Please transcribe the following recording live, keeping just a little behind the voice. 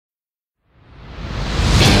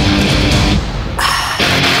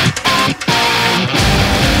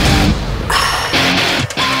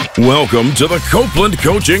Welcome to the Copeland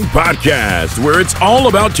Coaching Podcast, where it's all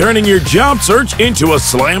about turning your job search into a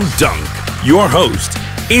slam dunk. Your host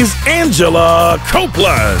is Angela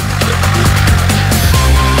Copeland.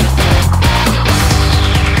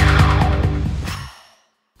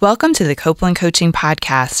 Welcome to the Copeland Coaching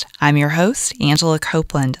Podcast. I'm your host, Angela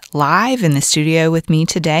Copeland. Live in the studio with me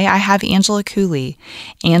today, I have Angela Cooley.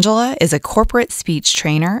 Angela is a corporate speech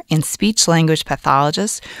trainer and speech language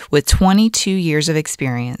pathologist with 22 years of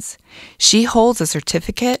experience. She holds a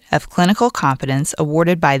certificate of clinical competence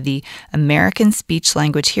awarded by the American Speech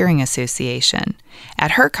Language Hearing Association.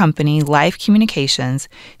 At her company, Live Communications,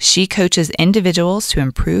 she coaches individuals to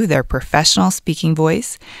improve their professional speaking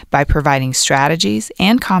voice by providing strategies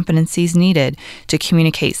and competencies needed to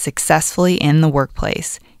communicate successfully in the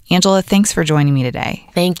workplace. Angela, thanks for joining me today.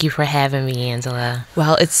 Thank you for having me, Angela.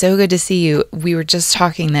 Well, it's so good to see you. We were just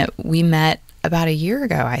talking that we met about a year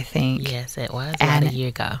ago, I think. Yes, it was about a year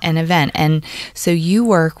ago. An event. And so you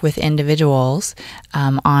work with individuals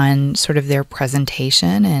on sort of their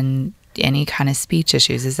presentation and any kind of speech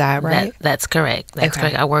issues. Is that right? That's correct. That's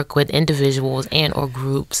correct. I work with individuals and or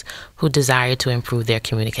groups who desire to improve their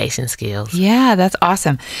communication skills. Yeah, that's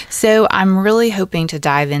awesome. So I'm really hoping to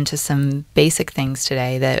dive into some basic things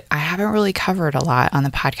today that I haven't really covered a lot on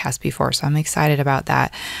the podcast before. So I'm excited about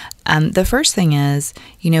that. The first thing is,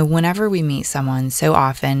 whenever we meet someone, so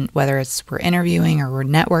often, whether it's we're interviewing or we're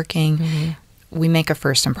networking, we make a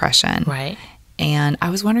first impression. Right. And I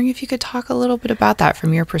was wondering if you could talk a little bit about that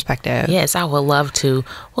from your perspective. Yes, I would love to.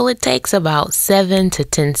 Well, it takes about 7 to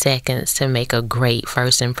 10 seconds to make a great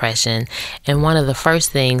first impression. And one of the first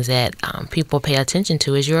things that people pay attention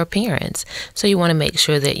to is your appearance. So you want to make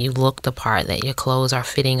sure that you look the part, that your clothes are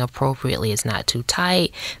fitting appropriately. It's not too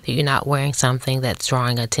tight, that you're not wearing something that's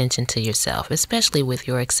drawing attention to yourself, especially with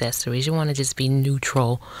your accessories. You want to just be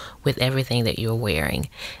neutral with everything that you're wearing.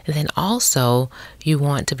 And then also, you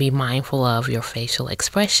want to be mindful of your facial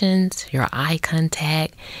expressions, your eye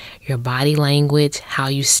contact, your body language, how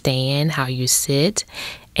you stand, how you sit,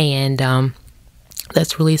 and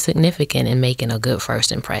that's really significant in making a good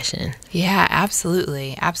first impression. Yeah,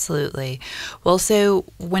 absolutely. Absolutely. Well, so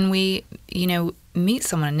when we, meet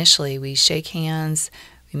someone initially, we shake hands,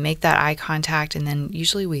 we make that eye contact, and then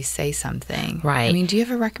usually we say something. Right. I mean, do you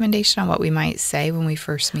have a recommendation on what we might say when we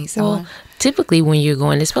first meet someone? Well, typically when you're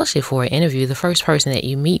going, especially for an interview, the first person that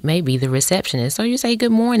you meet may be the receptionist. So you say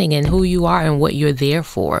good morning and who you are and what you're there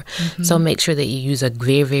for. So make sure that you use a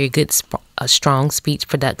very, very good, strong speech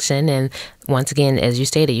production. And once again, as you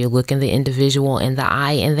stated, you're looking the individual in the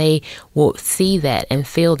eye and they will see that and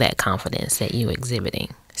feel that confidence that you're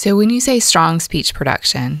exhibiting. So when you say strong speech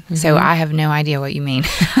production, so I have no idea what you mean.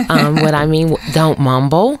 What I mean, don't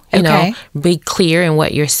mumble, Okay. Be clear in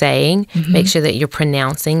what you're saying. Make sure that you're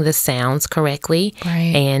pronouncing the sounds correctly.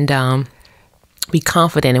 Right. And be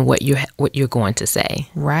confident in what you're going to say.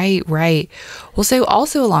 Right. Well, so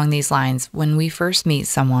also along these lines, when we first meet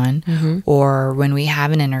someone or when we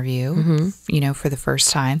have an interview, for the first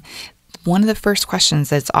time, one of the first questions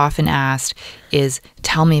that's often asked is,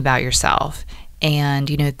 tell me about yourself. And,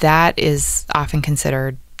 that is often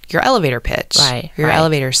considered your elevator pitch, your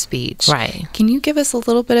elevator speech. Right. Can you give us a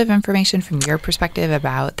little bit of information from your perspective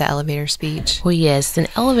about the elevator speech? Well, yes, an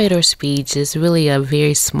elevator speech is really a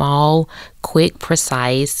very small, quick,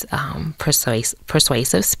 precise,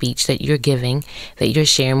 persuasive speech that you're giving, that you're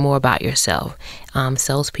sharing more about yourself.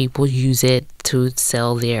 Salespeople use it to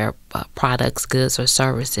sell their products, goods, or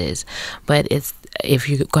services. But if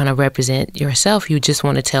you're going to represent yourself, you just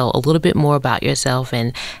want to tell a little bit more about yourself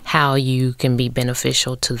and how you can be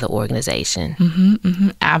beneficial to the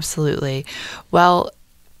organization. Absolutely. Well,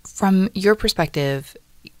 from your perspective,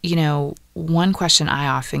 one question I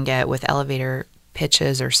often get with elevator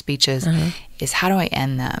pitches or speeches is, how do I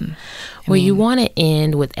end them? You want to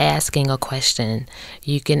end with asking a question.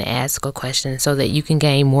 You can ask a question so that you can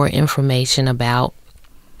gain more information about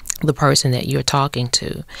the person that you're talking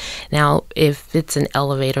to. Now, if it's an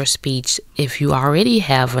elevator speech, if you already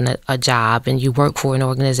have a job and you work for an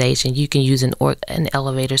organization, you can use an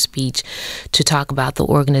elevator speech to talk about the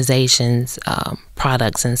organization's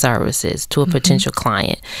products and services to a potential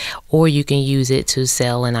client. Or you can use it to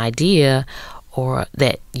sell an idea about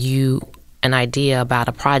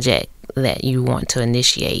a project that you want to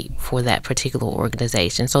initiate for that particular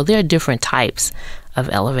organization. So there are different types of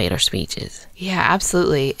elevator speeches. Yeah,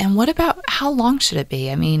 absolutely. And what about how long should it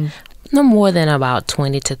be? I mean, no more than about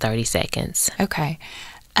 20 to 30 seconds. Okay.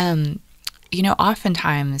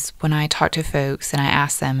 Oftentimes when I talk to folks and I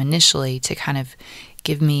ask them initially to kind of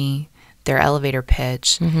give me their elevator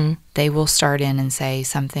pitch, they will start in and say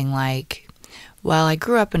something like, well, I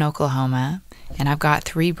grew up in Oklahoma and I've got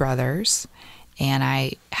 3 brothers, and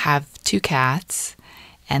I have 2 cats,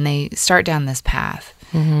 and they start down this path.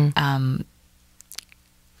 I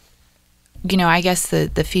guess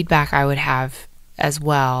the feedback I would have as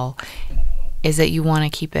well is that you want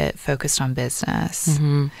to keep it focused on business.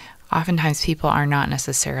 Oftentimes people are not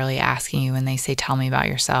necessarily asking you when they say, tell me about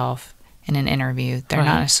yourself in an interview. They're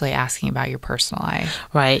not necessarily asking about your personal life.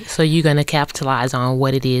 Right. So you're going to capitalize on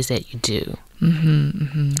what it is that you do.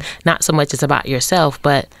 Not so much as about yourself,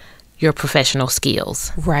 but your professional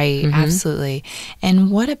skills. Right. Absolutely. And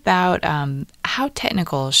what about how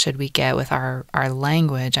technical should we get with our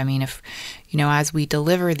language? I mean, if, as we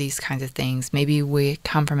deliver these kinds of things, maybe we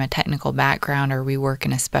come from a technical background or we work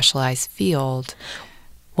in a specialized field.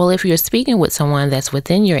 Well, if you're speaking with someone that's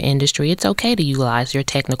within your industry, it's okay to utilize your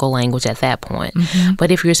technical language at that point. But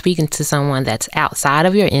if you're speaking to someone that's outside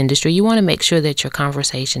of your industry, you want to make sure that your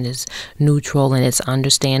conversation is neutral and it's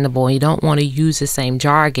understandable. You don't want to use the same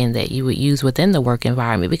jargon that you would use within the work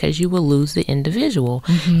environment because you will lose the individual.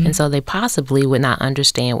 And so they possibly would not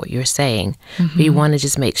understand what you're saying. But you want to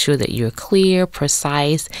just make sure that you're clear,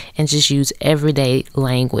 precise, and just use everyday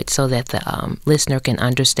language so that the listener can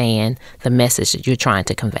understand the message that you're trying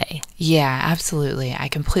to convey. Yeah, absolutely. I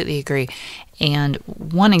completely agree. And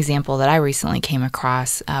one example that I recently came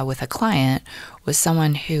across with a client was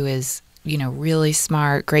someone who is, really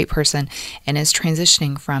smart, great person, and is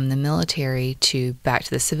transitioning from the military to back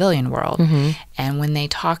to the civilian world. And when they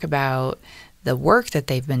talk about the work that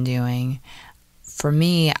they've been doing, for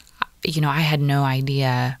me, I had no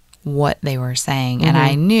idea what they were saying. And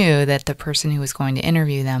I knew that the person who was going to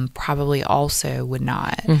interview them probably also would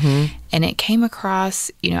not. And it came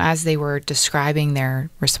across, as they were describing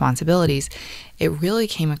their responsibilities, it really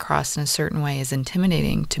came across in a certain way as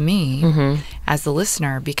intimidating to me as the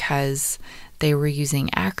listener because they were using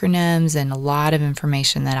acronyms and a lot of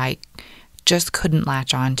information that I just couldn't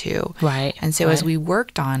latch onto. Right. And so as we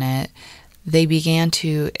worked on it, they began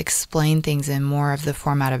to explain things in more of the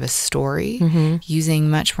format of a story, using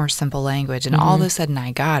much more simple language. And all of a sudden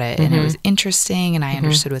I got it. And it was interesting and I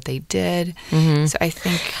understood what they did. So I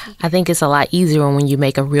think it's a lot easier when you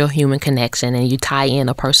make a real human connection and you tie in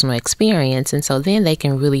a personal experience. And so then they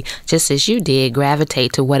can really, just as you did,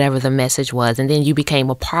 gravitate to whatever the message was. And then you became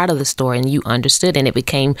a part of the story and you understood and it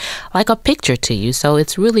became like a picture to you. So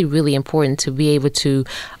it's really, really important to be able to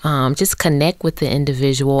just connect with the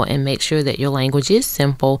individual and make sure that your language is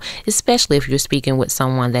simple, especially if you're speaking with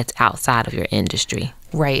someone that's outside of your industry.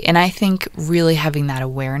 Right. And I think really having that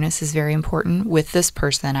awareness is very important. With this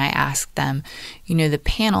person, I asked them, the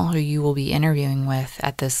panel who you will be interviewing with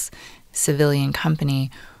at this civilian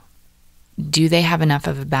company, do they have enough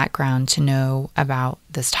of a background to know about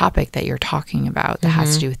this topic that you're talking about that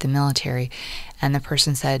has to do with the military? And the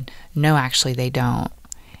person said, no, actually, they don't.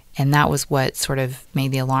 And that was what sort of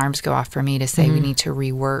made the alarms go off for me to say we need to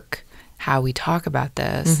rework how we talk about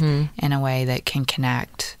this in a way that can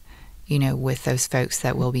connect, with those folks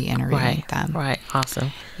that will be interviewing them. Right.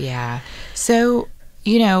 Awesome. Yeah. So,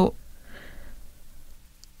 in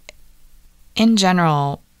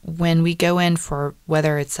general, when we go in for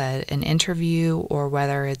whether it's an interview or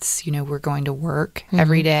whether it's, we're going to work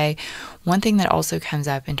every day, one thing that also comes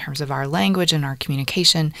up in terms of our language and our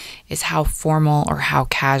communication is how formal or how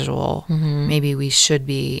casual maybe we should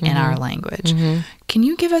be in our language. Can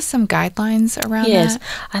you give us some guidelines around that? Yes.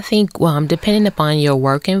 I think depending upon your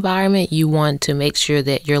work environment, you want to make sure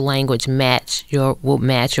that your language will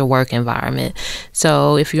match your work environment.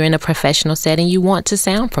 So if you're in a professional setting, you want to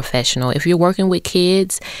sound professional. If you're working with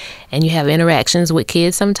kids and you have interactions with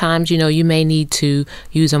kids, sometimes, you may need to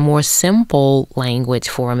use a more simple language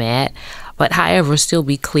format, but however, still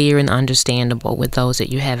be clear and understandable with those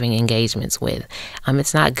that you're having engagements with.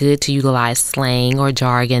 It's not good to utilize slang or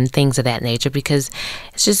jargon, things of that nature, because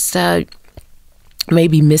it's just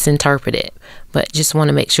maybe misinterpreted. But just want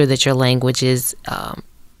to make sure that your language is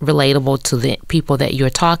relatable to the people that you're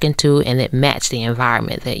talking to and that match the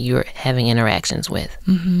environment that you're having interactions with.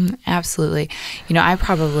 Absolutely. I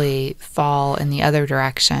probably fall in the other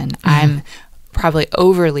direction. I'm probably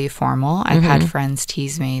overly formal. I've had friends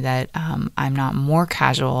tease me that I'm not more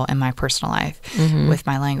casual in my personal life with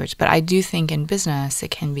my language. But I do think in business it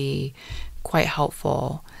can be quite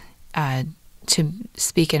helpful to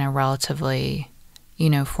speak in a relatively,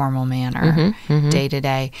 formal manner day to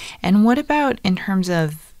day. And what about in terms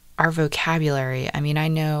of our vocabulary? I mean, I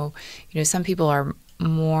know, some people are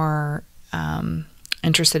more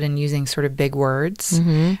interested in using sort of big words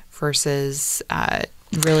versus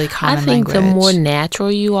really common language. I think the more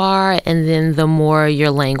natural you are, and then the more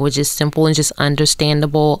your language is simple and just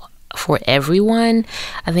understandable for everyone,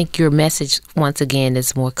 I think your message, once again,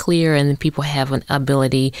 is more clear, and then people have an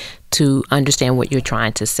ability to understand what you're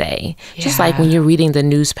trying to say. Yeah. Just like when you're reading the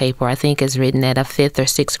newspaper, I think it's written at a 5th or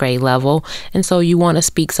 6th grade level, and so you want to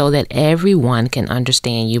speak so that everyone can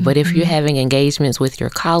understand you. But if you're having engagements with your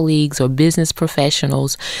colleagues or business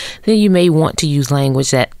professionals, then you may want to use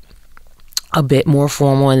language that a bit more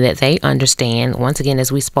formal and that they understand. Once again,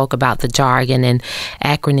 as we spoke about the jargon and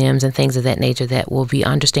acronyms and things of that nature that will be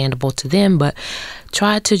understandable to them, but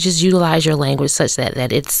try to just utilize your language such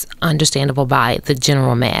that it's understandable by the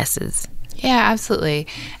general masses. Yeah, absolutely.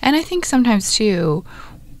 And I think sometimes too,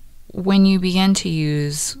 when you begin to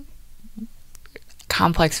use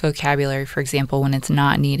complex vocabulary, for example, when it's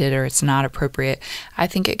not needed or it's not appropriate, I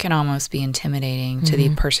think it can almost be intimidating to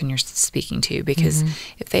the person you're speaking to, because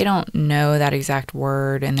if they don't know that exact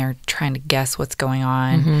word and they're trying to guess what's going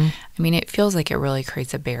on, I mean, it feels like it really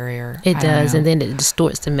creates a barrier. It does, and then it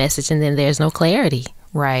distorts the message, and then there's no clarity.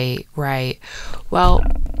 Right. Well,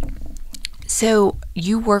 so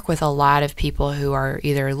you work with a lot of people who are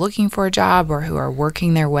either looking for a job or who are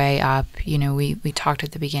working their way up. You know, we talked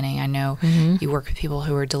at the beginning. I know you work with people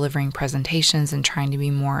who are delivering presentations and trying to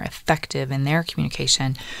be more effective in their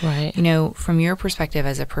communication. Right. You know, from your perspective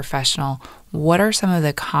as a professional, what are some of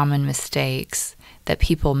the common mistakes that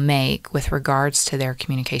people make with regards to their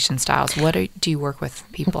communication styles? What do you work with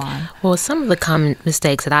people on? Well, some of the common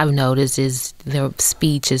mistakes that I've noticed is their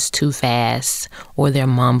speech is too fast, or they're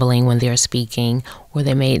mumbling when they're speaking, or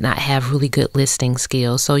they may not have really good listening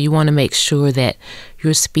skills. So you want to make sure that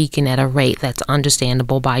you're speaking at a rate that's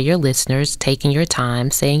understandable by your listeners, taking your time,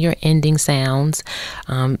 saying your ending sounds,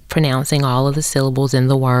 pronouncing all of the syllables in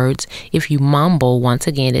the words. If you mumble, once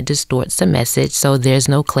again, it distorts the message, so there's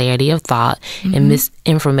no clarity of thought, and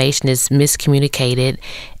misinformation is miscommunicated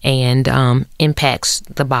and impacts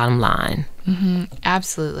the bottom line.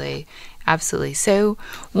 Absolutely. So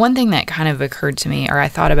one thing that kind of occurred to me, or I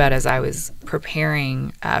thought about as I was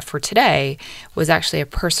preparing for today, was actually a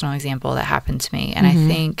personal example that happened to me. And I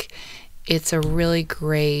think it's a really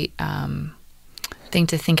great thing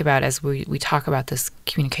to think about as we talk about this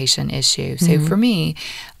communication issue. So for me,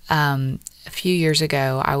 a few years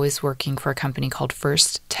ago, I was working for a company called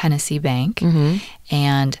First Tennessee Bank,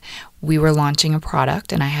 and we were launching a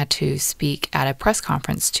product, and I had to speak at a press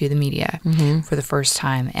conference to the media for the first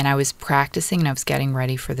time. And I was practicing, and I was getting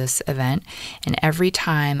ready for this event. And every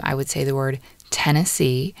time I would say the word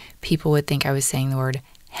Tennessee, people would think I was saying the word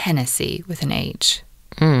Hennessy with an H.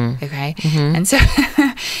 Okay? And so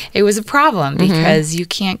it was a problem, because you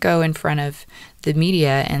can't go in front of the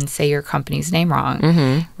media and say your company's name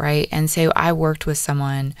wrong, right? And so I worked with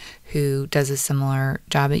someone who does a similar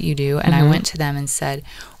job that you do, and I went to them and said,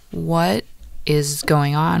 what is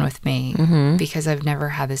going on with me? Because I've never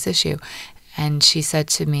had this issue. And she said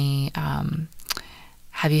to me,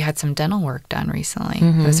 have you had some dental work done recently?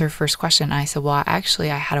 That was her first question. And I said, well,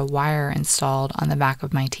 actually, I had a wire installed on the back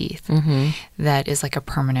of my teeth that is like a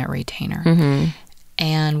permanent retainer.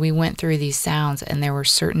 And we went through these sounds, and there were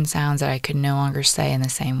certain sounds that I could no longer say in the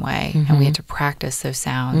same way. And we had to practice those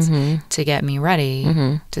sounds to get me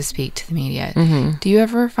ready to speak to the media. Do you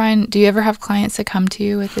ever have clients that come to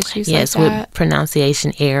you with issues like that? Yes, with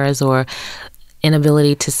pronunciation errors or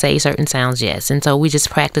inability to say certain sounds, yes. And so we just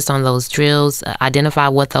practice on those drills, identify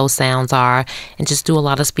what those sounds are, and just do a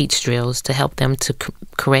lot of speech drills to help them to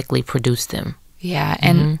correctly produce them. Yeah,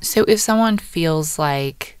 and so if someone feels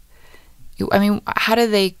like, I mean, how do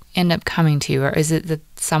they end up coming to you? Or is it that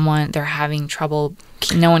they're having trouble,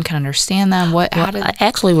 no one can understand them?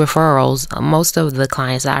 Actually, referrals. Most of the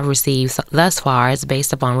clients I've received thus far is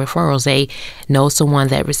based upon referrals. They know someone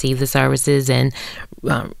that received the services and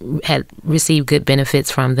had received good benefits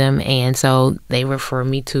from them, and so they refer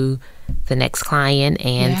me to the next client,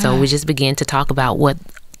 and so we just begin to talk about what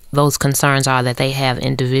those concerns are that they have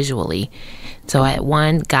individually. So I had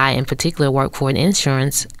one guy in particular worked for an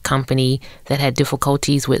insurance company that had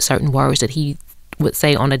difficulties with certain words that he would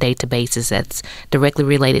say on a day-to-day basis that's directly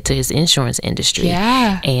related to his insurance industry.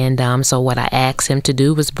 And so what I asked him to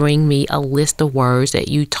do was bring me a list of words that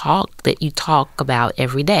you talk about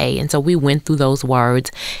every day. And so we went through those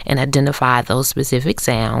words and identified those specific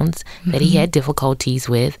sounds that he had difficulties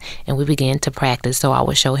with, and we began to practice. So I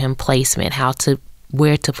would show him placement,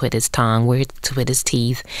 where to put his tongue, where to put his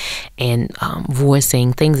teeth, and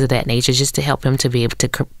voicing, things of that nature, just to help him to be able to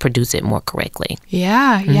produce it more correctly.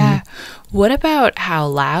 Yeah. What about how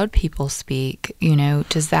loud people speak? You know,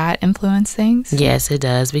 does that influence things? Yes, it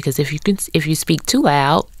does, because if you speak too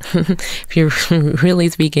loud, if you're really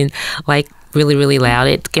speaking like really, really loud.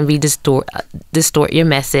 It can be distort your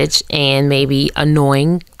message and maybe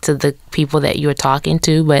annoying to the people that you're talking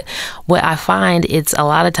to. But what I find, it's a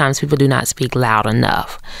lot of times people do not speak loud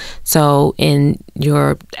enough. So in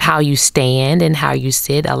how you stand and how you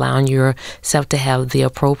sit, allowing yourself to have the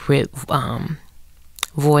appropriate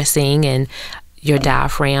voicing and your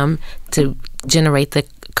diaphragm to generate the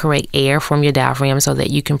correct air from your diaphragm so that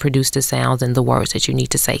you can produce the sounds and the words that you need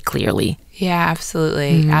to say clearly. Yeah,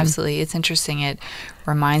 absolutely. Absolutely. It's interesting. It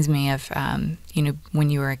reminds me of, when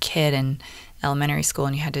you were a kid in elementary school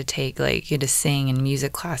and you had to sing in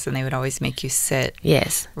music class, and they would always make you sit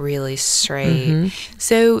really straight.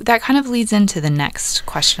 So that kind of leads into the next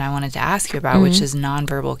question I wanted to ask you about, which is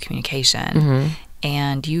nonverbal communication.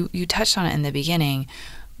 And you touched on it in the beginning,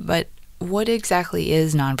 but what exactly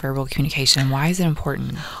is nonverbal communication? Why is it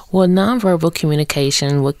important? Well, nonverbal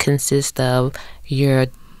communication would consist of your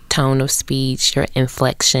tone of speech, your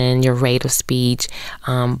inflection, your rate of speech,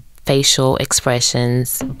 facial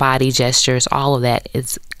expressions, body gestures. All of that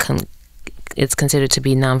is it's considered to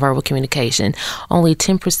be nonverbal communication. Only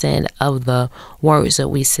 10% of the words that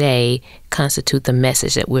we say constitute the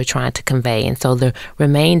message that we're trying to convey. And so the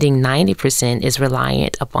remaining 90% is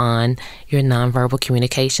reliant upon your nonverbal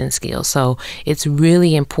communication skills. So it's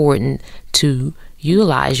really important to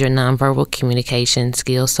utilize your nonverbal communication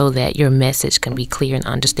skills so that your message can be clear and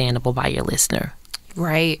understandable by your listener.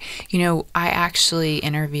 Right. I actually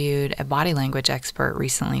interviewed a body language expert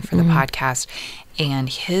recently for the podcast, and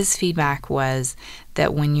his feedback was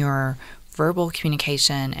that when your verbal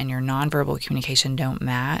communication and your nonverbal communication don't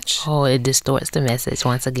match. Oh, it distorts the message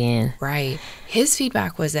once again. Right. His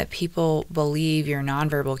feedback was that people believe your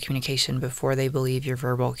nonverbal communication before they believe your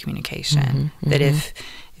verbal communication. That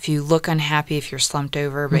if you look unhappy, if you're slumped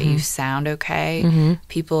over, but you sound okay,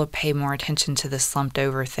 people pay more attention to the slumped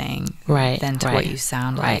over thing than to what you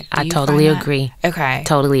sound like. I totally agree. Okay.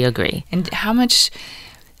 Totally agree. And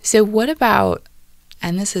so what about,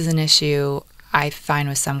 and this is an issue I find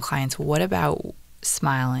with some clients, what about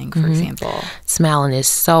smiling, for example? Smiling is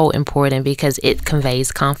so important because it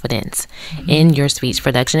conveys confidence in your speech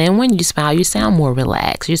production. And when you smile, you sound more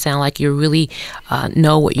relaxed. You sound like you really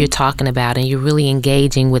know what you're talking about, and you're really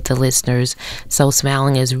engaging with the listeners. So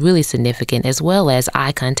smiling is really significant, as well as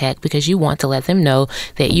eye contact, because you want to let them know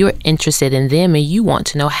that you're interested in them and you want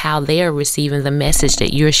to know how they're receiving the message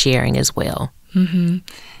that you're sharing as well.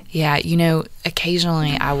 Yeah,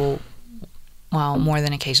 occasionally more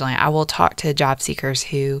than occasionally, I will talk to job seekers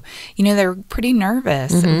who, they're pretty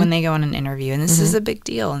nervous when they go on an interview, and this is a big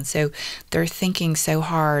deal. And so they're thinking so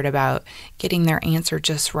hard about getting their answer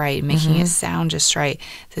just right, making it sound just right,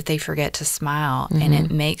 that they forget to smile. And it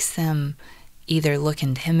makes them either look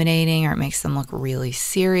intimidating, or it makes them look really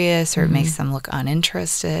serious, or it makes them look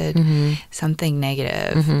uninterested, something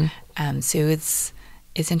negative. So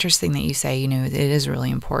it's interesting that you say, it is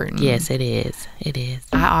really important. Yes, it is. It is.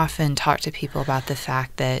 I often talk to people about the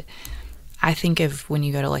fact that I think of when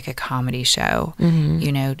you go to like a comedy show,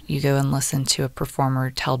 you go and listen to a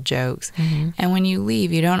performer tell jokes. And when you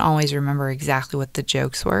leave, you don't always remember exactly what the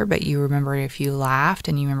jokes were, but you remember if you laughed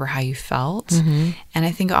and you remember how you felt. And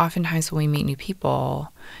I think oftentimes when we meet new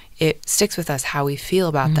people, it sticks with us how we feel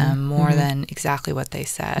about them more than exactly what they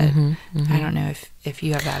said. I don't know if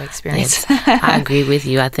you have that experience. I agree with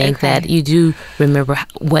you. I think that you do remember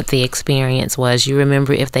what the experience was. You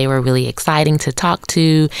remember if they were really exciting to talk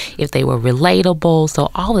to, if they were relatable.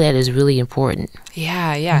 So all of that is really important.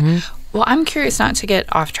 Yeah. Well, I'm curious, not to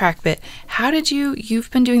get off track, but how did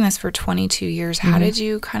you've been doing this for 22 years. How did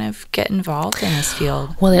you kind of get involved in this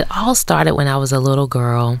field? Well, it all started when I was a little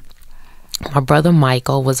girl. My brother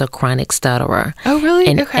Michael was a chronic stutterer. Oh, really?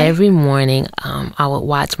 And every morning I would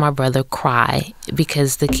watch my brother cry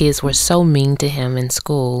because the kids were so mean to him in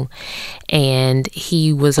school. And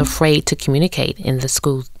he was afraid to communicate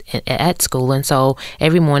at school. And so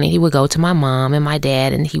every morning he would go to my mom and my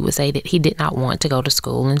dad, and he would say that he did not want to go to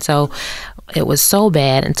school. And so it was so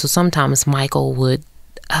bad. And so sometimes Michael would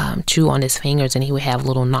chew on his fingers, and he would have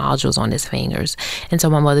little nodules on his fingers. And so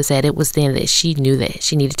my mother said it was then that she knew that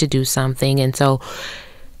she needed to do something. And so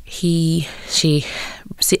she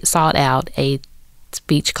sought out a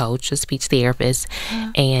speech coach, a speech therapist,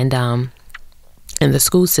 and in the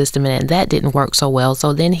school system, and that didn't work so well.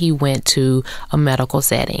 So then he went to a medical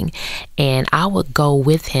setting, and I would go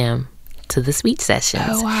with him to the speech sessions.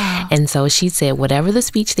 Oh, wow. And so she said whatever the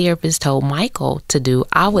speech therapist told Michael to do,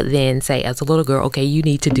 I would then say as a little girl, okay, you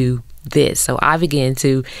need to do this. So I began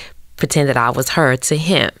to pretend that I was her to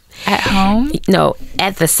him. At home? No,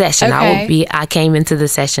 at the session. I came into the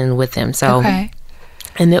session with him. So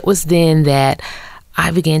and it was then that I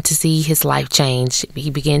began to see his life change. He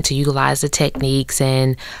began to utilize the techniques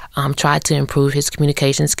and try to improve his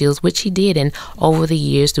communication skills, which he did. And over the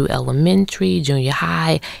years, through elementary, junior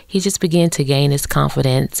high, he just began to gain his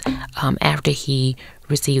confidence after he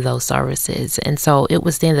received those services. And so it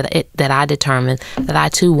was then that I determined that I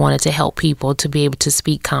too wanted to help people to be able to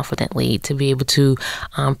speak confidently, to be able to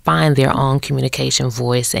find their own communication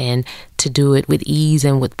voice, and to do it with ease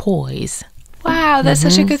and with poise. Wow, that's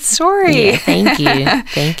such a good story. Yeah, thank you.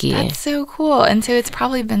 Thank you. That's so cool. And so it's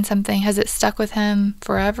probably been something, has it stuck with him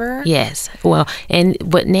forever? Yes. Well,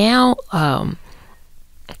 but now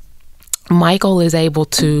Michael is able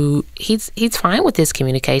to, he's fine with his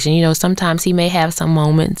communication. You know, sometimes he may have some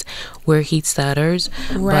moments where he stutters,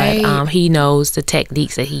 right. But he knows the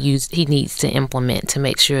techniques that he needs to implement to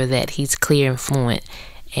make sure that he's clear and fluent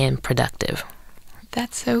and productive.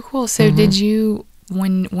 That's so cool. So did you,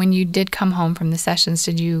 when you did come home from the sessions,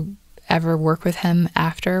 did you ever work with him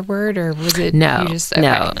afterward, or was it no, just in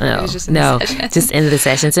the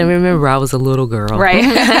sessions? And remember, I was a little girl, right?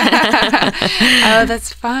 Oh,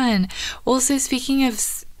 that's fun. Well, so speaking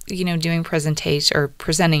of doing presentation or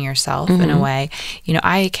presenting yourself in a way,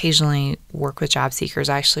 I occasionally work with job seekers.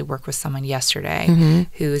 I actually worked with someone yesterday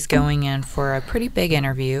who was going in for a pretty big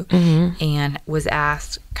interview and was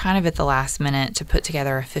asked kind of at the last minute to put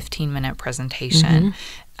together a 15-minute presentation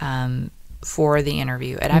for the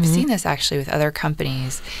interview. And I've seen this actually with other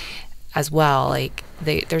companies as well. Like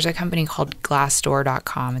there's a company called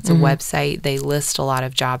Glassdoor.com. It's a website. They list a lot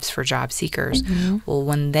of jobs for job seekers. Well,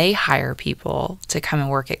 when they hire people to come and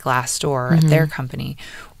work at Glassdoor at their company,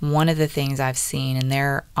 one of the things I've seen in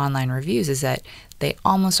their online reviews is that they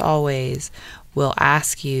almost always will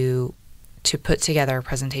ask you to put together a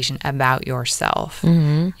presentation about yourself,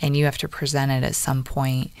 and you have to present it at some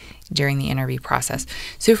point during the interview process.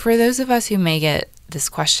 So for those of us who may get this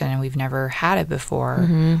question and we've never had it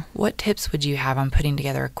before, what tips would you have on putting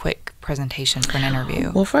together a quick presentation for an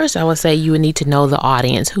interview? Well, first I would say you would need to know the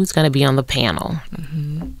audience, who's going to be on the panel.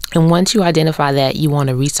 And once you identify that, you want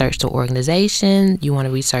to research the organization, you want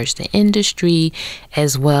to research the industry,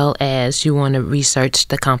 as well as you want to research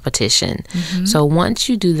the competition. So once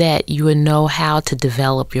you do that, you will know how to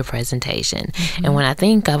develop your presentation. And when I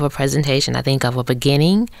think of a presentation, I think of a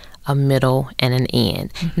beginning, a middle, and an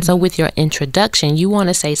end. And so with your introduction, you want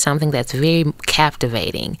to say something that's very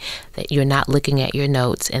captivating, that you're not looking at your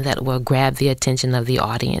notes, and that will grab the attention of the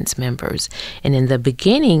audience members. And in the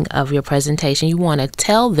beginning of your presentation, you want to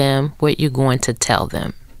tell them what you're going to tell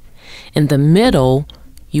them. In the middle,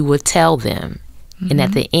 you will tell them. And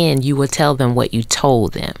at the end, you will tell them what you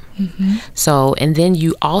told them. So, and then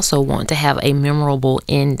you also want to have a memorable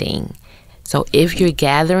ending. So if you're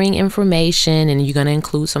gathering information and you're going to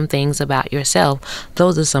include some things about yourself,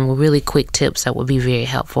 those are some really quick tips that would be very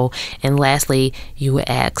helpful. And lastly, you would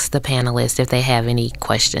ask the panelists if they have any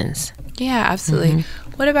questions. Yeah, absolutely.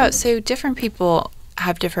 What about, so different people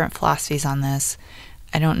have different philosophies on this.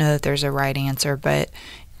 I don't know that there's a right answer, but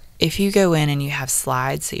if you go in and you have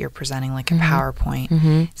slides that you're presenting like a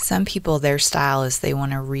PowerPoint, some people, their style is they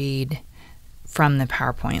want to read from the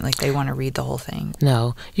PowerPoint, like they want to read the whole thing.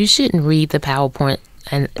 No, you shouldn't read the PowerPoint,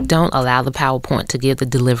 and don't allow the PowerPoint to give the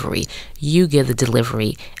delivery. You give the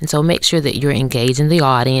delivery. And so make sure that you're engaging the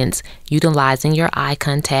audience, utilizing your eye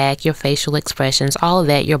contact, your facial expressions, all of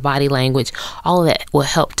that, your body language, all of that will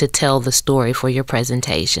help to tell the story for your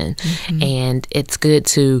presentation. And it's good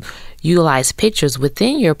to utilize pictures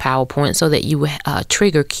within your PowerPoint so that you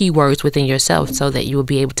trigger keywords within yourself so that you will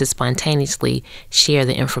be able to spontaneously share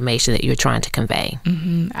the information that you're trying to convey.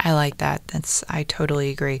 I like that. I totally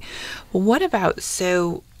agree. Well, what about,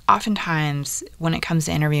 so oftentimes when it comes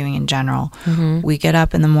to interviewing in general, we get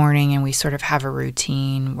up in the morning and we sort of have a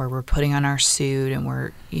routine where we're putting on our suit and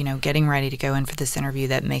we're, getting ready to go in for this interview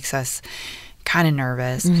that makes us kind of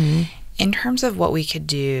nervous. In terms of what we could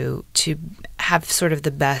do to have sort of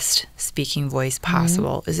the best speaking voice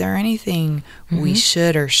possible, is there anything we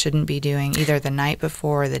should or shouldn't be doing either the night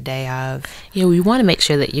before or the day of? Yeah, we want to make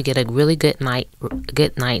sure that you get a really good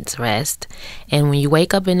night's rest. And when you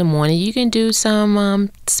wake up in the morning, you can do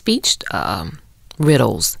some speech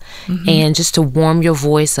riddles. And just to warm your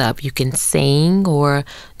voice up, you can sing or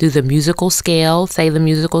do the musical scale, say the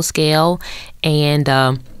musical scale. And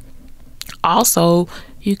also,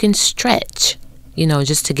 you can stretch,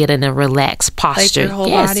 just to get in a relaxed posture. Like your whole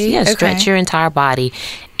body? Yes, okay. Stretch your entire body.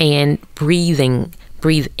 And breathe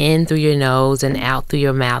in through your nose and out through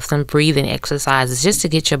your mouth. Some breathing exercises just to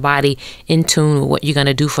get your body in tune with what you're going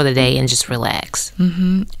to do for the day and just relax.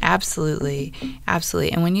 Absolutely.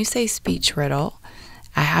 Absolutely. And when you say speech riddle,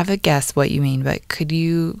 I have a guess what you mean, but could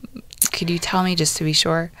you tell me just to be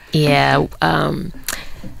sure? Yeah.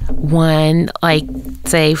 one, like,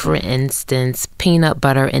 say, for instance, peanut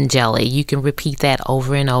butter and jelly. You can repeat that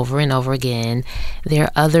over and over and over again. There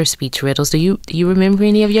are other speech riddles. Do you remember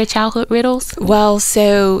any of your childhood riddles? Well,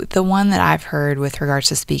 so the one that I've heard with regards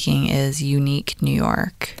to speaking is unique New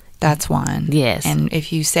York. That's one. Yes. And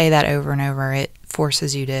if you say that over and over, it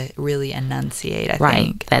forces you to really enunciate, I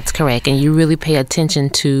think. That's correct. And you really pay attention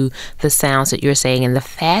to the sounds that you're saying. And the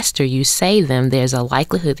faster you say them, there's a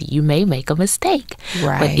likelihood that you may make a mistake.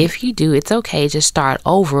 Right. But if you do, it's okay. Just start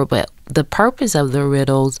over. But the purpose of the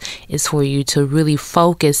riddles is for you to really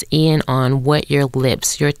focus in on what your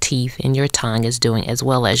lips, your teeth, and your tongue is doing, as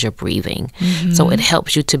well as your breathing. Mm-hmm. So it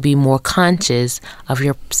helps you to be more conscious of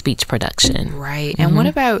your speech production. Right. And what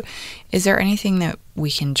about, is there anything that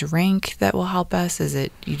we can drink that will help us? Is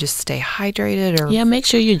it you just stay hydrated? Or Yeah, make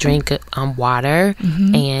sure you drink water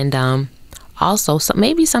and also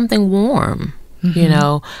maybe something warm, you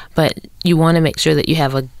know. But you want to make sure that you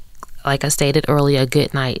have like I stated earlier, a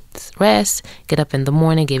good night's rest. Get up in the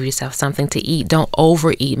morning, give yourself something to eat. Don't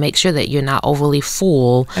overeat. Make sure that you're not overly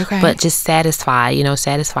full, but just satisfy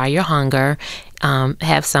your hunger.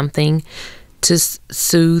 Have something to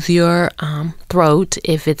soothe your throat.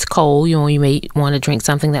 If it's cold, you may want to drink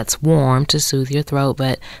something that's warm to soothe your throat,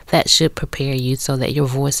 but that should prepare you so that your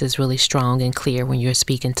voice is really strong and clear when you're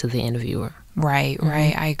speaking to the interviewer. Right.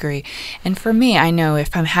 I agree. And for me, I know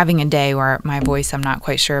if I'm having a day where my voice, I'm not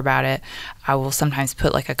quite sure about it, I will sometimes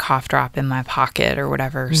put like a cough drop in my pocket or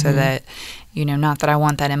whatever so that, not that I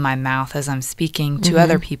want that in my mouth as I'm speaking to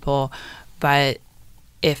other people, but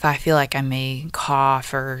if I feel like I may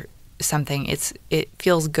cough or something, it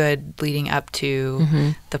feels good leading up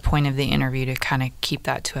to the point of the interview to kind of keep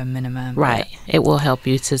that to a minimum. Right. It will help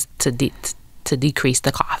you to decrease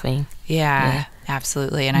the coughing. Yeah.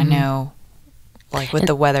 Absolutely. And I know, like with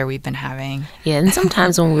the weather we've been having. Yeah, and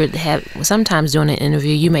sometimes sometimes during an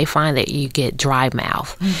interview, you may find that you get dry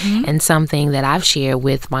mouth. And something that I've shared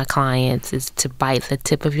with my clients is to bite the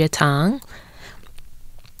tip of your tongue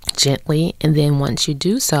gently, and then once you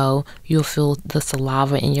do so, you'll feel the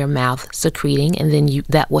saliva in your mouth secreting, and then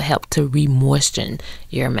that will help to re-moisten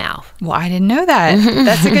your mouth. Well, I didn't know that.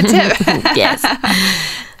 That's a good tip. Yes.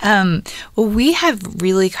 Well, we have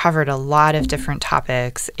really covered a lot of different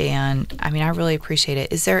topics, and I really appreciate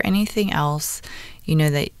it. Is there anything else,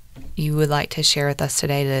 that you would like to share with us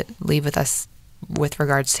today to leave with us with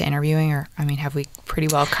regards to interviewing? Or, have we pretty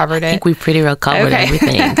well covered it? I think we pretty well covered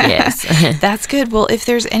everything, yes. That's good. Well, if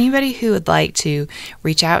there's anybody who would like to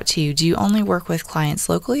reach out to you, do you only work with clients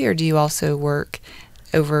locally, or do you also work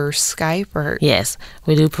over Skype? Or Yes,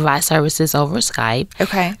 we do provide services over Skype.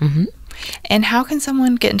 Okay. And how can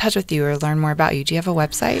someone get in touch with you or learn more about you? Do you have a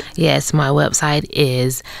website? Yes, my website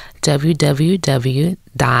is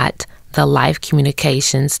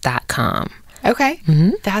www.thelifecommunications.com. Okay.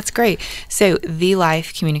 That's great. So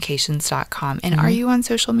thelifecommunications.com. And are you on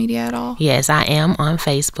social media at all? Yes, I am on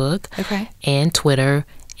Facebook. Okay. And Twitter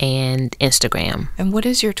and Instagram. And what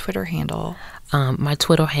is your Twitter handle? My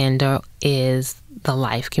Twitter handle is The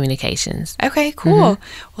Life Communications. Okay, cool.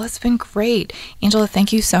 Well, it's been great. Angela,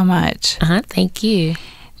 thank you so much. Thank you.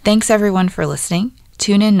 Thanks, everyone, for listening.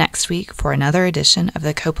 Tune in next week for another edition of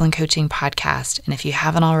the Copeland Coaching Podcast. And if you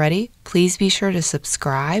haven't already, please be sure to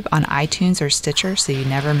subscribe on iTunes or Stitcher so you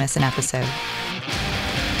never miss an episode.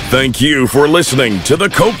 Thank you for listening to the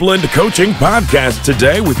Copeland Coaching Podcast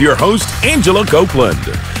today with your host, Angela Copeland.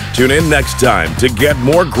 Tune in next time to get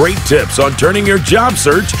more great tips on turning your job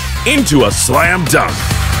search into a slam dunk.